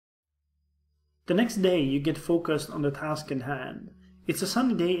The next day you get focused on the task in hand. It's a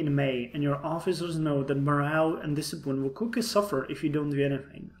sunny day in May and your officers know that morale and discipline will quickly suffer if you don't do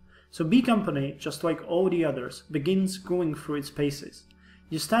anything. So B Company, just like all the others, begins going through its paces.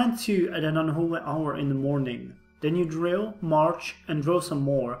 You stand to at an unholy hour in the morning. Then you drill, march, and drill some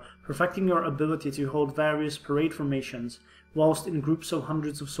more, perfecting your ability to hold various parade formations, whilst in groups of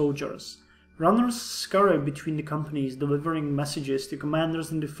hundreds of soldiers. Runners scurry between the companies, delivering messages to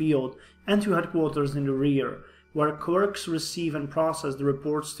commanders in the field and to headquarters in the rear, where clerks receive and process the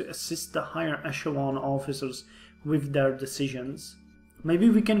reports to assist the higher echelon officers with their decisions. "Maybe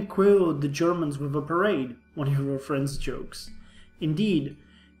we can quell the Germans with a parade," one of your friends jokes. Indeed,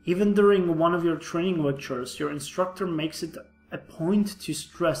 even during one of your training lectures, your instructor makes it a point to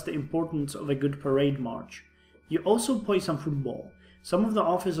stress the importance of a good parade march. You also play some football. Some of the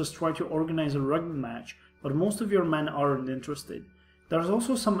officers try to organize a rugby match, but most of your men aren't interested. There's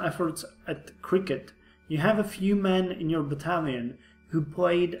also some efforts at cricket. You have a few men in your battalion who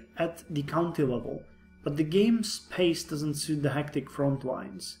played at the county level, but the game's pace doesn't suit the hectic front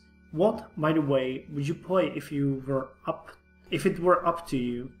lines. What, by the way, would you play if it were up to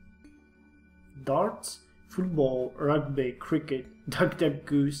you? Darts, football, rugby, cricket, duck duck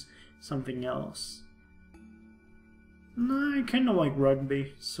goose, something else. I kinda like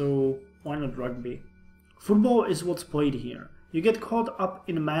rugby, so why not rugby? Football is what's played here. You get caught up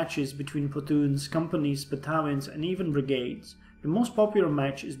in matches between platoons, companies, battalions, and even brigades. The most popular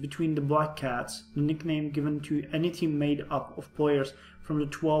match is between the Black Cats, the nickname given to any team made up of players from the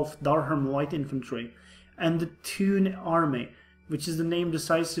 12th Durham Light Infantry, and the Toon Army, which is the name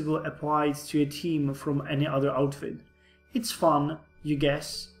decisively applied to a team from any other outfit. It's fun, you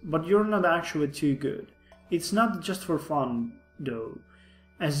guess, but you're not actually too good. It's not just for fun, though.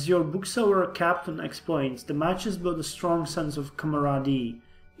 As your bookseller captain explains, the matches build a strong sense of camaraderie.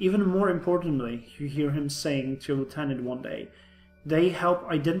 Even more importantly, you hear him saying to a lieutenant one day, they help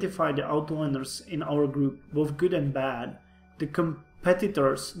identify the outliners in our group, both good and bad. The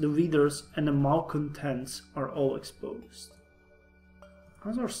competitors, the leaders, and the malcontents are all exposed.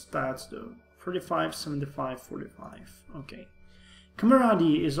 How's our stats though? 35, 75, 45. Okay.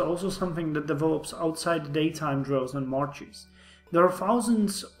 Camaraderie is also something that develops outside the daytime drills and marches. There are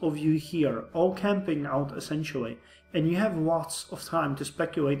thousands of you here, all camping out essentially, and you have lots of time to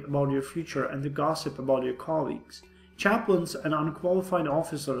speculate about your future and to gossip about your colleagues. Chaplains and unqualified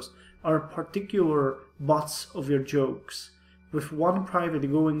officers are particular butts of your jokes, with one private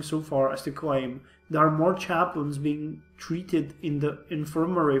going so far as to claim there are more chaplains being treated in the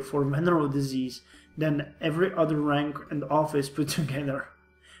infirmary for venereal disease than every other rank and office put together.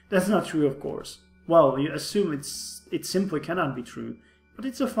 That's not true, of course. Well, you assume it simply cannot be true, but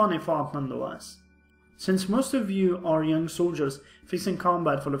it's a funny thought nonetheless. Since most of you are young soldiers facing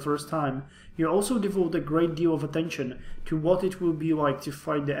combat for the first time, you also devote a great deal of attention to what it will be like to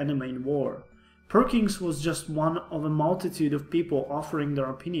fight the enemy in war. Perkins was just one of a multitude of people offering their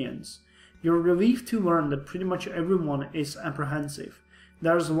opinions. You're relieved to learn that pretty much everyone is apprehensive.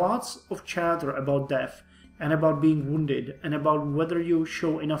 There's lots of chatter about death, and about being wounded, and about whether you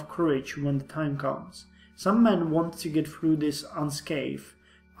show enough courage when the time comes. Some men want to get through this unscathed.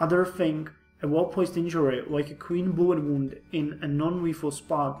 Others think a well-placed injury, like a clean bullet wound in a non-lethal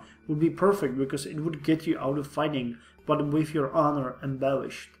spot, would be perfect because it would get you out of fighting, but with your honor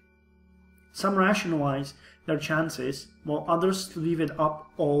embellished. Some rationalize their chances, while others leave it up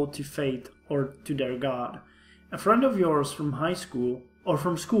all to fate or to their god. A friend of yours from high school, or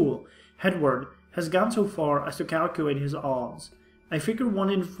from school, Edward, has gone so far as to calculate his odds. I figure 1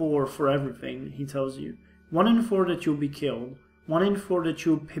 in 4 for everything, he tells you. 1 in 4 that you'll be killed, 1 in 4 that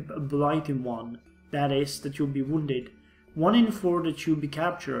you'll pip a blighting one, that is, that you'll be wounded, 1 in 4 that you'll be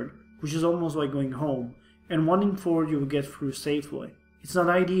captured, which is almost like going home, and 1 in 4 you'll get through safely. It's not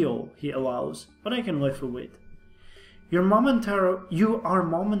ideal, he allows, but I can live with it. You are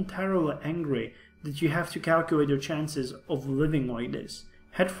momentarily angry that you have to calculate your chances of living like this.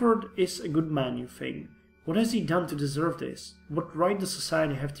 Hedford is a good man, you think. What has he done to deserve this? What right does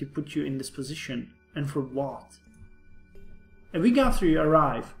society have to put you in this position? And for what? A week after you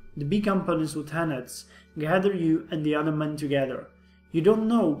arrive, the B Company's lieutenants gather you and the other men together. You don't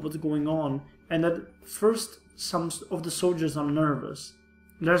know what's going on, and at first some of the soldiers are nervous.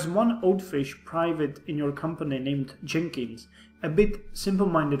 There's one oldfish private in your company named Jenkins, a bit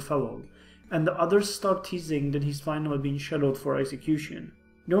simple-minded fellow, and the others start teasing that he's finally been scheduled for execution.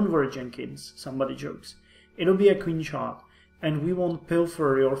 Don't worry, Jenkins, somebody jokes. It'll be a clean shot, and we won't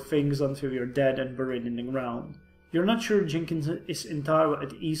pilfer your things until you're dead and buried in the ground. You're not sure Jenkins is entirely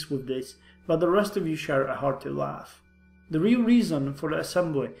at ease with this, but the rest of you share a hearty laugh. The real reason for the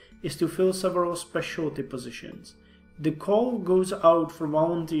assembly is to fill several specialty positions. The call goes out for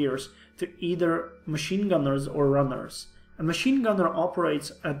volunteers to either machine gunners or runners. A machine gunner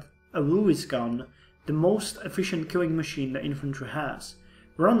operates at a Lewis gun, the most efficient killing machine the infantry has.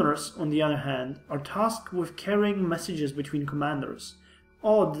 Runners, on the other hand, are tasked with carrying messages between commanders.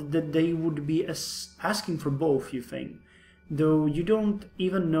 Odd that they would be asking for both, you think, though you don't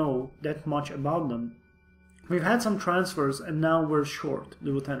even know that much about them. We've had some transfers and now we're short, the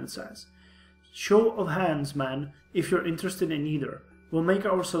lieutenant says. Show of hands, man, if you're interested in either. We'll make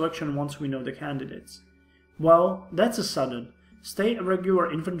our selection once we know the candidates. Well, that's a sudden. Stay a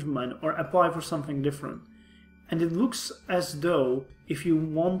regular infantryman or apply for something different. And it looks as though if you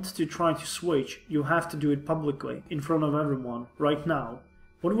want to try to switch, you have to do it publicly, in front of everyone, right now.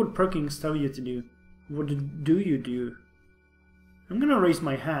 What would Perkins tell you to do? What do you do? I'm gonna raise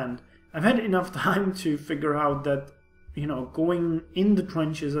my hand. I've had enough time to figure out that, going in the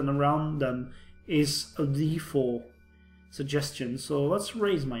trenches and around them is a lethal suggestion, so let's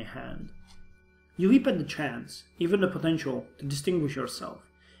raise my hand. You leap at the chance, even the potential, to distinguish yourself.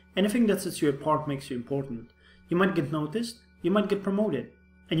 Anything that sets you apart makes you important. You might get noticed, you might get promoted,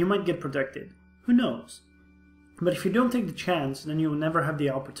 and you might get protected. Who knows? But if you don't take the chance, then you will never have the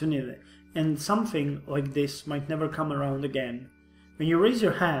opportunity, and something like this might never come around again. When you raise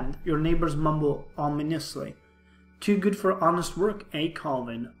your hand, your neighbors mumble ominously. Too good for honest work, eh,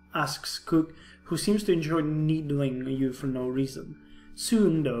 Calvin? Asks Cook, who seems to enjoy needling you for no reason.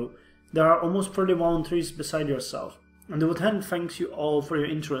 Soon, though, there are almost 30 volunteers beside yourself, and the lieutenant thanks you all for your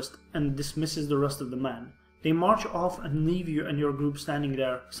interest and dismisses the rest of the men. They march off and leave you and your group standing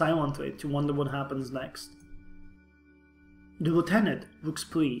there silently to wonder what happens next. The lieutenant looks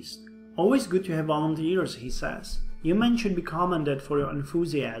pleased. Always good to have volunteers, he says. You men should be commended for your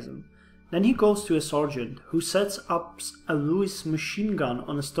enthusiasm. Then he goes to a sergeant, who sets up a Lewis machine gun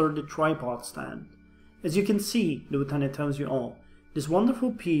on a sturdy tripod stand. As you can see, the lieutenant tells you all, this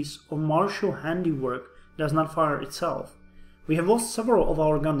wonderful piece of martial handiwork does not fire itself. We have lost several of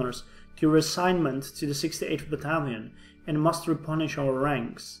our gunners to reassignment to the 68th Battalion and must replenish our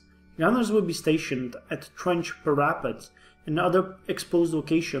ranks. Gunners will be stationed at trench parapets and other exposed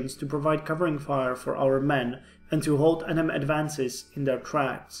locations to provide covering fire for our men and to halt enemy advances in their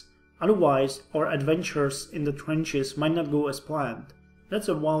tracks. Otherwise, our adventures in the trenches might not go as planned. That's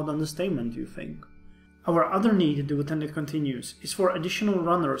a wild understatement, you think. Our other need, the lieutenant continues, is for additional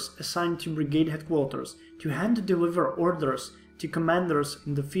runners assigned to brigade headquarters to hand-deliver orders to commanders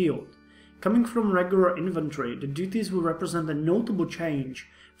in the field. Coming from regular infantry, the duties will represent a notable change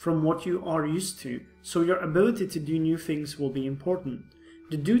from what you are used to, so your ability to do new things will be important.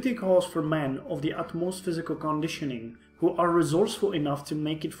 The duty calls for men of the utmost physical conditioning, who are resourceful enough to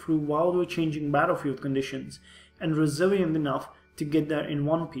make it through wildly changing battlefield conditions, and resilient enough to get there in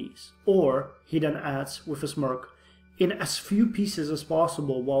one piece, or, he then adds with a smirk, in as few pieces as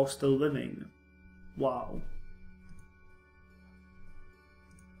possible while still living. Wow.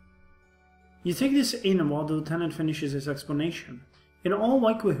 You take this in while the lieutenant finishes his explanation. In all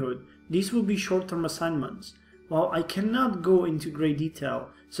likelihood, these will be short-term assignments. While I cannot go into great detail,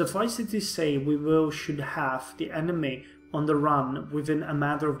 suffice it to say we should have the enemy on the run within a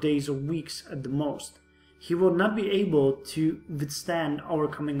matter of days or weeks at the most. He will not be able to withstand our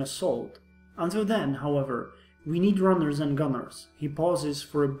coming assault. Until then, however, we need runners and gunners. He pauses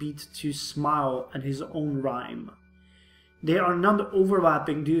for a beat to smile at his own rhyme. They are not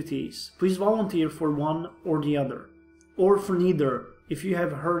overlapping duties. Please volunteer for one or the other. Or for neither, if you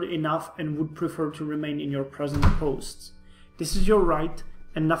have heard enough and would prefer to remain in your present posts. This is your right,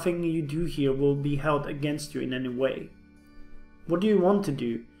 and nothing you do here will be held against you in any way. What do you want to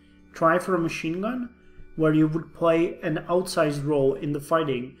do? Try for a machine gun, where you would play an outsized role in the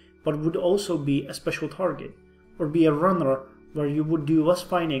fighting, but would also be a special target? Or be a runner, where you would do less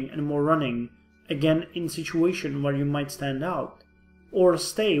fighting and more running, again in situation where you might stand out? Or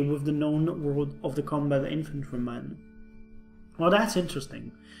stay with the known world of the combat infantryman? Well, that's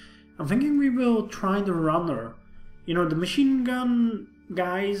interesting. I'm thinking we will try the runner. The machine gun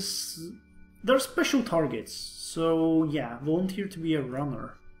guys, they're special targets, so yeah, volunteer to be a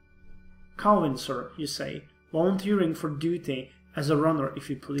runner. Calvin, sir, you say, volunteering for duty as a runner if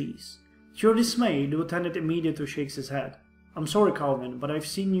you please. To your dismay, the lieutenant immediately shakes his head. I'm sorry, Calvin, but I've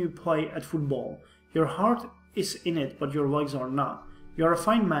seen you play at football. Your heart is in it, but your legs are not. You are a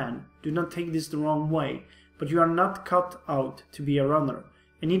fine man, do not take this the wrong way, but you are not cut out to be a runner.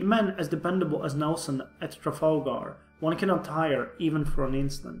 I need men as dependable as Nelson at Trafalgar. One cannot tire, even for an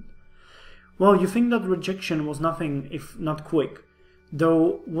instant. Well, you think that rejection was nothing if not quick.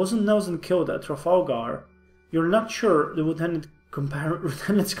 Though, wasn't Nelson killed at Trafalgar? You're not sure the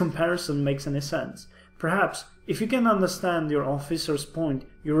lieutenant's comparison makes any sense. Perhaps, if you can understand your officer's point,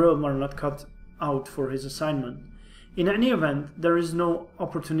 you really are not cut out for his assignment. In any event, there is no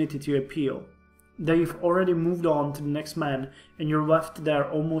opportunity to appeal. They've already moved on to the next man, and you're left there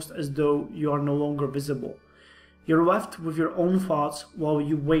almost as though you are no longer visible. You're left with your own thoughts while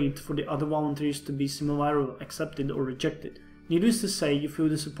you wait for the other volunteers to be similarly accepted or rejected. Needless to say, you feel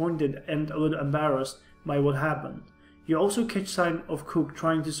disappointed and a little embarrassed by what happened. You also catch sight of Cook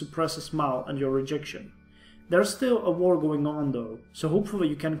trying to suppress a smile at your rejection. There's still a war going on though, so hopefully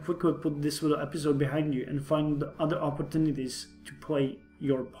you can quickly put this little episode behind you and find other opportunities to play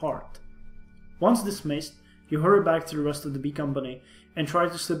your part. Once dismissed, you hurry back to the rest of the B Company and try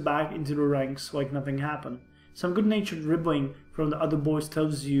to slip back into the ranks like nothing happened. Some good-natured ribbling from the other boys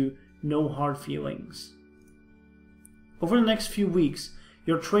tells you no hard feelings. Over the next few weeks,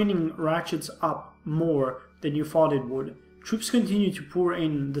 your training ratchets up more than you thought it would. Troops continue to pour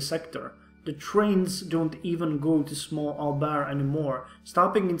in the sector. The trains don't even go to small Albert anymore,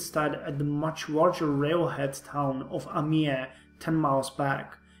 stopping instead at the much larger railhead town of Amiens 10 miles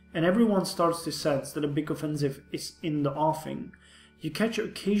back, and everyone starts to sense that a big offensive is in the offing. You catch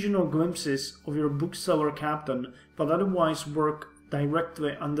occasional glimpses of your bookseller captain, but otherwise work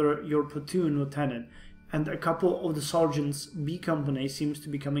directly under your platoon lieutenant, and a couple of the sergeants' B Company seems to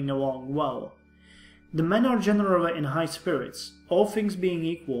be coming along well. The men are generally in high spirits, all things being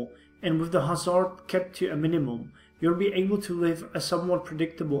equal, and with the hazard kept to a minimum, you'll be able to live a somewhat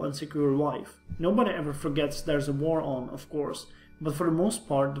predictable and secure life. Nobody ever forgets there's a war on, of course, but for the most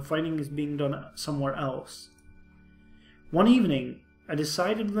part the fighting is being done somewhere else. One evening, a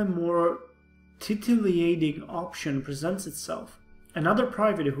decidedly more titillating option presents itself. Another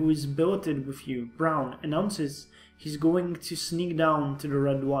private who is billeted with you, Brown, announces he's going to sneak down to the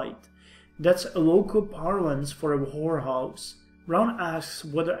Red White. That's a local parlance for a whorehouse. Brown asks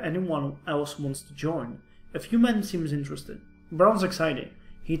whether anyone else wants to join. A few men seems interested. Brown's excited.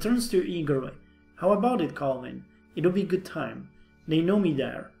 He turns to you eagerly. How about it, Calvin? It'll be a good time. They know me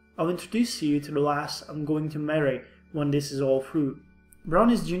there. I'll introduce you to the lass I'm going to marry when this is all through.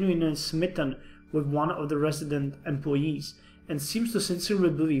 Brown is genuinely smitten with one of the resident employees, and seems to sincerely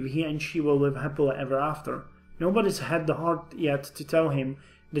believe he and she will live happily ever after. Nobody's had the heart yet to tell him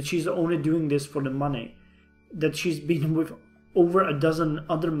that she's only doing this for the money, that she's been with over a dozen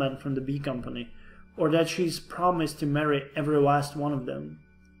other men from the B Company, or that she's promised to marry every last one of them.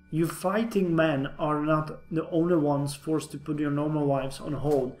 You fighting men are not the only ones forced to put your normal lives on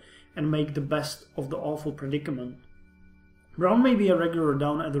hold and make the best of the awful predicament. Brown may be a regular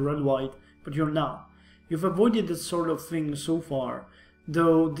down at the Red White, but you're not. You've avoided that sort of thing so far,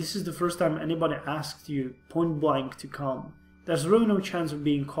 though this is the first time anybody asked you point blank to come. There's really no chance of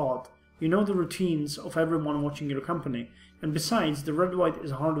being caught. You know the routines of everyone watching your company, and besides, the Red White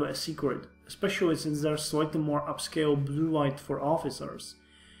is hardly a secret, especially since there's slightly more upscale blue light for officers.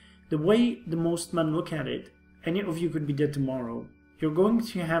 The way the most men look at it, any of you could be dead tomorrow. You're going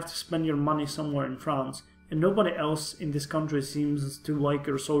to have to spend your money somewhere in France, and nobody else in this country seems to like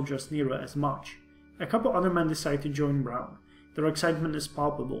your soldiers nearly as much. A couple other men decide to join Brown. Their excitement is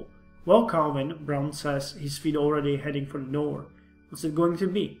palpable. Well, Calvin, Brown says, his feet already heading for the door. What's it going to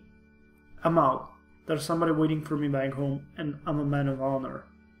be? I'm out. There's somebody waiting for me back home, and I'm a man of honor.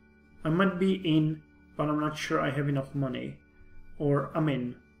 I might be in, but I'm not sure I have enough money. Or I'm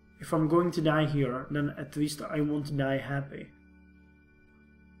in. If I'm going to die here, then at least I won't die happy.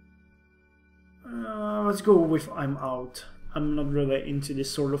 Let's go with I'm out. I'm not really into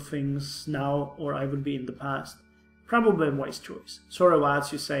this sort of things now, or I would be in the past. Probably a wise choice. Sorry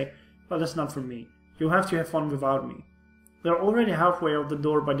lads, you say, but that's not for me. You'll have to have fun without me. They're already halfway out the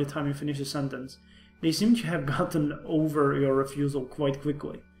door by the time you finish the sentence. They seem to have gotten over your refusal quite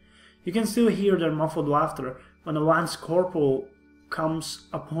quickly. You can still hear their muffled laughter when a lance corporal comes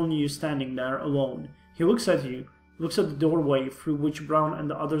upon you standing there alone. He looks at you, looks at the doorway through which Brown and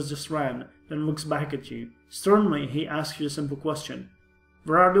the others just ran, then looks back at you. Sternly, he asks you a simple question.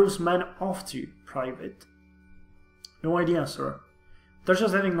 Where are those men off to, Private? No idea, sir. They're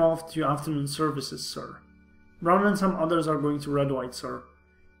just heading off to afternoon services, sir. Brown and some others are going to Red White, sir.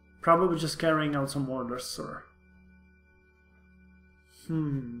 Probably just carrying out some orders, sir. I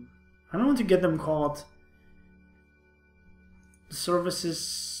don't want to get them caught. The service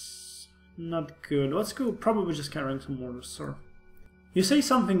is not good. Let's go, probably just carrying some orders, sir. You say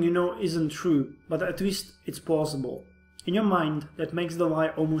something you know isn't true, but at least it's plausible. In your mind, that makes the lie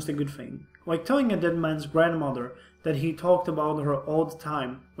almost a good thing. Like telling a dead man's grandmother that he talked about her all the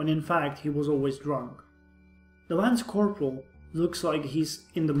time, when in fact he was always drunk. The lance corporal looks like he's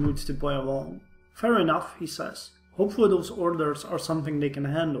in the mood to play along. Fair enough, he says. Hopefully those orders are something they can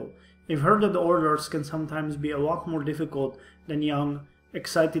handle. I've heard that the orders can sometimes be a lot more difficult than young,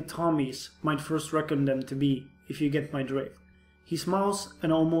 excited Tommies might first reckon them to be, if you get my drift. He smiles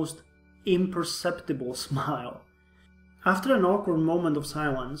an almost imperceptible smile. After an awkward moment of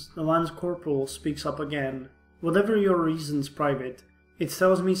silence, the Lance Corporal speaks up again. Whatever your reasons, Private, it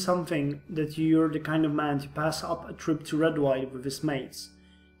tells me something that you're the kind of man to pass up a trip to Red White with his mates.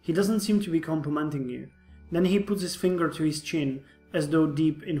 He doesn't seem to be complimenting you. Then he puts his finger to his chin, as though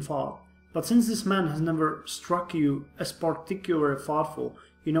deep in thought. But since this man has never struck you as particularly thoughtful,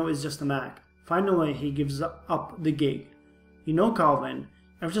 you know it's just an act. Finally, he gives up the gig. You know, Calvin,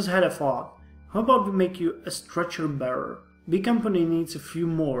 I've just had a thought. How about we make you a stretcher bearer? B Company needs a few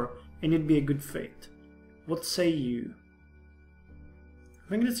more, and it'd be a good fit. What say you? I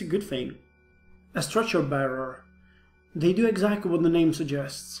think that's a good thing. A stretcher bearer. They do exactly what the name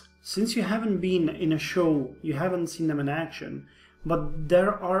suggests. Since you haven't been in a show, you haven't seen them in action, but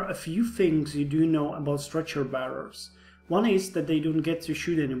there are a few things you do know about stretcher bearers. One is that they don't get to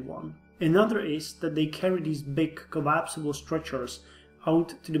shoot anyone. Another is that they carry these big collapsible stretchers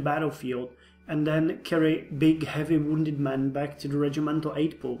out to the battlefield and then carry big heavy wounded men back to the regimental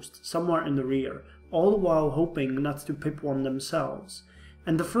aid post somewhere in the rear, all the while hoping not to pip one themselves.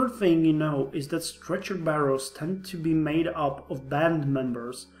 And the third thing you know is that stretcher bearers tend to be made up of band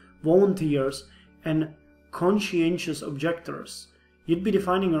members, volunteers, and conscientious objectors. You'd be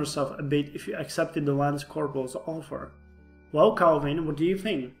defining yourself a bit if you accepted the Lance Corporal's offer. Well, Calvin, what do you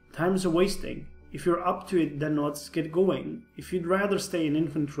think? Time's a wasting. If you're up to it, then let's get going. If you'd rather stay in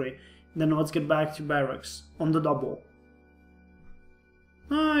infantry, then let's get back to barracks, on the double.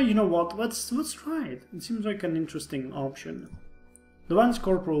 You know what, let's try it. It seems like an interesting option. The Lance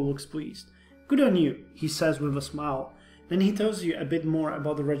Corporal looks pleased. Good on you, he says with a smile. Then he tells you a bit more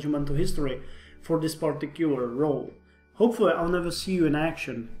about the regimental history for this particular role. Hopefully I'll never see you in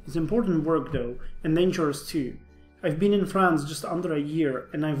action. It's important work though, and dangerous too. I've been in France just under a year,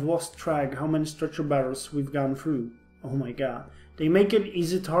 and I've lost track how many stretcher bearers we've gone through. Oh my god. They make an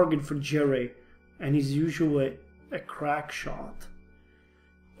easy target for Jerry, and he's usually a crack shot.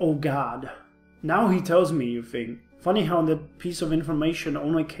 Oh god. Now he tells me, you think. Funny how that piece of information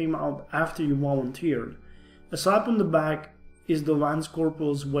only came out after you volunteered. A slap on the back is the Lance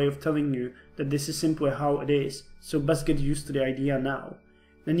Corporal's way of telling you that this is simply how it is, so best get used to the idea now.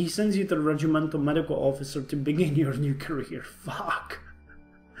 Then he sends you to the regimental medical officer to begin your new career. Fuck.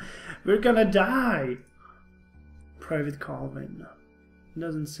 We're gonna die. Private Calvin.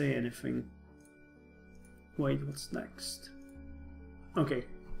 Doesn't say anything. Wait, what's next? Okay,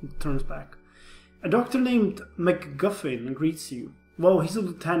 it turns back. A doctor named McGuffin greets you. Well, he's a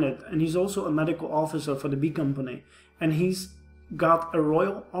lieutenant, and he's also a medical officer for the B Company, and he's got a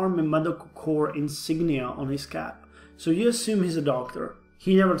Royal Army Medical Corps insignia on his cap, so you assume he's a doctor.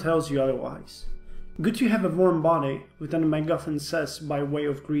 He never tells you otherwise. Good to have a warm body, Lieutenant McGuffin says by way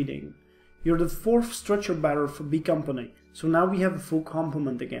of greeting. You're the 4th stretcher bearer for B Company, so now we have a full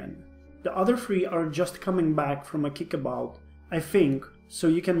complement again. The other 3 are just coming back from a kickabout, I think, so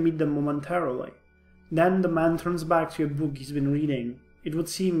you can meet them momentarily. Then the man turns back to a book he's been reading. It would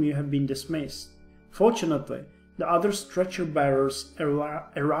seem you have been dismissed. Fortunately, the other stretcher bearers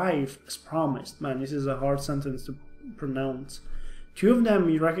arrive as promised. Man, this is a hard sentence to pronounce. 2 of them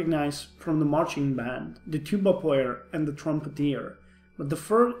you recognize from the marching band, the tuba player and the trumpeter. But the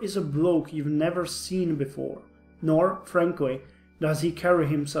 3rd is a bloke you've never seen before. Nor, frankly, does he carry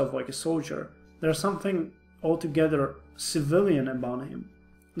himself like a soldier. There's something altogether civilian about him.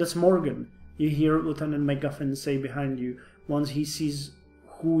 That's Morgan, you hear Lieutenant McGuffin say behind you once he sees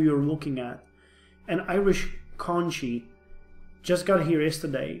who you're looking at. An Irish conchi just got here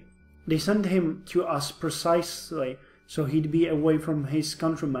yesterday. They sent him to us precisely so he'd be away from his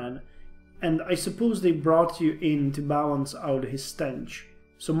countrymen, and I suppose they brought you in to balance out his stench.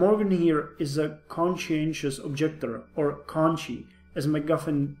 So Morgan here is a conscientious objector, or conchi, as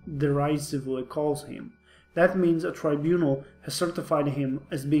McGuffin derisively calls him. That means a tribunal has certified him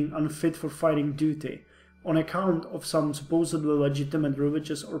as being unfit for fighting duty, on account of some supposedly legitimate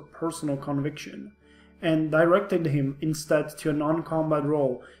religious or personal conviction, and directed him instead to a non-combat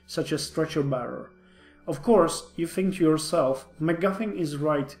role such as stretcher bearer. Of course, you think to yourself, McGuffin is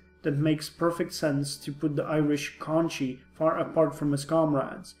right, that makes perfect sense to put the Irish conchi far apart from his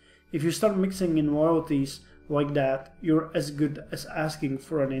comrades. If you start mixing in loyalties like that, you're as good as asking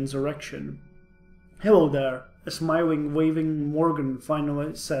for an insurrection. Hello there, a smiling, waving Morgan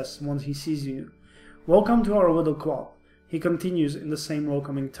finally says once he sees you. Welcome to our little club, he continues in the same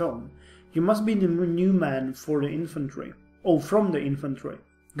welcoming tone. You must be the new man for the infantry. Oh, from the infantry.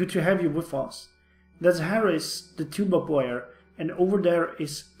 Good to have you with us. That's Harris, the tuba player, and over there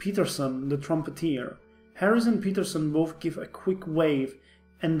is Peterson, the trumpeter. Harris and Peterson both give a quick wave,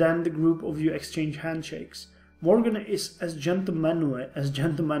 and then the group of you exchange handshakes. Morgan is as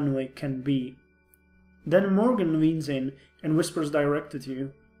gentlemanly can be. Then Morgan leans in and whispers directly to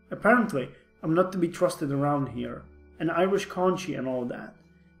you. Apparently, I'm not to be trusted around here. An Irish conchi and all that.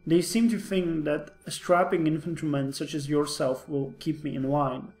 They seem to think that a strapping infantryman such as yourself will keep me in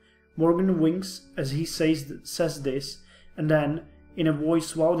line. Morgan winks as he says this, and then, in a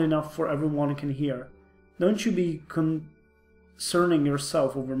voice loud enough for everyone can hear, "Don't you be concerning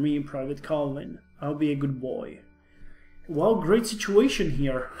yourself over me, Private Calvin. I'll be a good boy." Well, great situation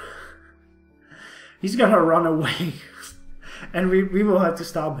here. He's gonna run away. And we will have to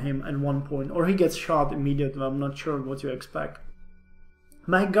stop him at one point, or he gets shot immediately. I'm not sure what you expect.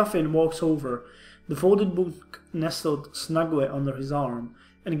 MacGuffin walks over, the folded book nestled snugly under his arm,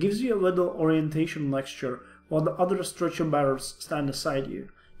 and gives you a little orientation lecture while the other stretcher bearers stand aside you.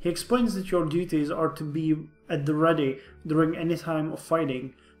 He explains that your duties are to be at the ready during any time of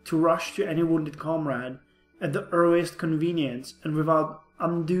fighting, to rush to any wounded comrade at the earliest convenience and without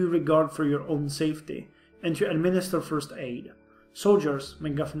undue regard for your own safety, and to administer first aid. Soldiers,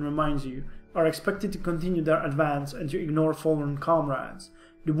 MacGuffin reminds you, are expected to continue their advance and to ignore fallen comrades.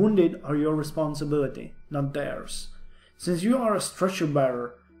 The wounded are your responsibility, not theirs. Since you are a stretcher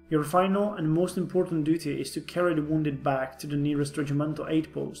bearer, your final and most important duty is to carry the wounded back to the nearest regimental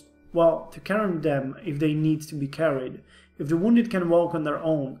aid post. Well, to carry them if they need to be carried. If the wounded can walk on their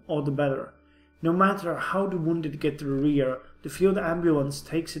own, all the better. No matter how the wounded get to the rear, the field ambulance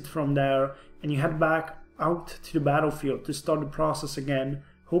takes it from there, and you head back out to the battlefield to start the process again,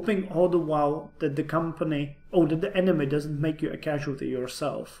 hoping all the while that the enemy doesn't make you a casualty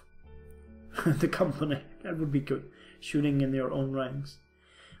yourself. The company, that would be good, shooting in your own ranks.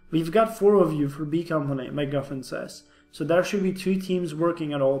 We've got 4 of you for B Company, MacGuffin says, so there should be 2 teams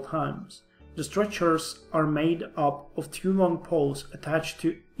working at all times. The stretchers are made up of 2 long poles attached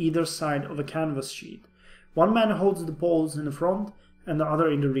to either side of a canvas sheet. One man holds the poles in the front and the other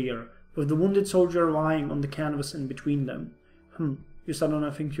in the rear, with the wounded soldier lying on the canvas in between them. You suddenly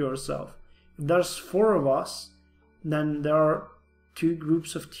think to yourself, if there's 4 of us, then there are 2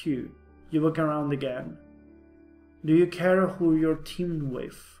 groups of 2. You look around again. Do you care who you're teamed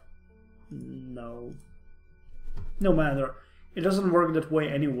with? No. No matter. It doesn't work that way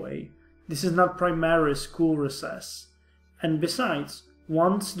anyway. This is not primary school recess. And besides,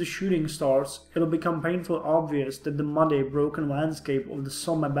 once the shooting starts, it'll become painfully obvious that the muddy, broken landscape of the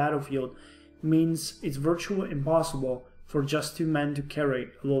Somme battlefield means it's virtually impossible for just 2 men to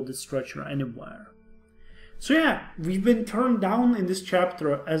carry a loaded stretcher anywhere. So yeah, we've been turned down in this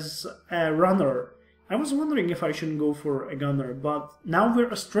chapter as a runner. I was wondering if I shouldn't go for a gunner, but now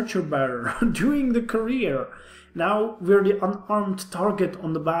we're a stretcher bearer doing the career. Now we're the unarmed target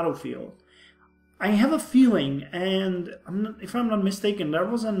on the battlefield. I have a feeling, and if I'm not mistaken, there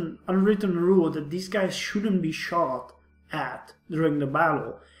was an unwritten rule that these guys shouldn't be shot at during the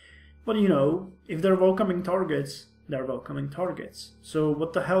battle. But you know, if they're welcoming targets, they're welcoming targets. So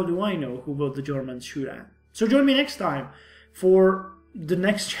what the hell do I know who will the Germans shoot at? So join me next time for the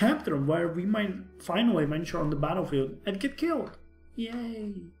next chapter where we might finally venture on the battlefield and get killed.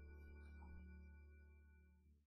 Yay!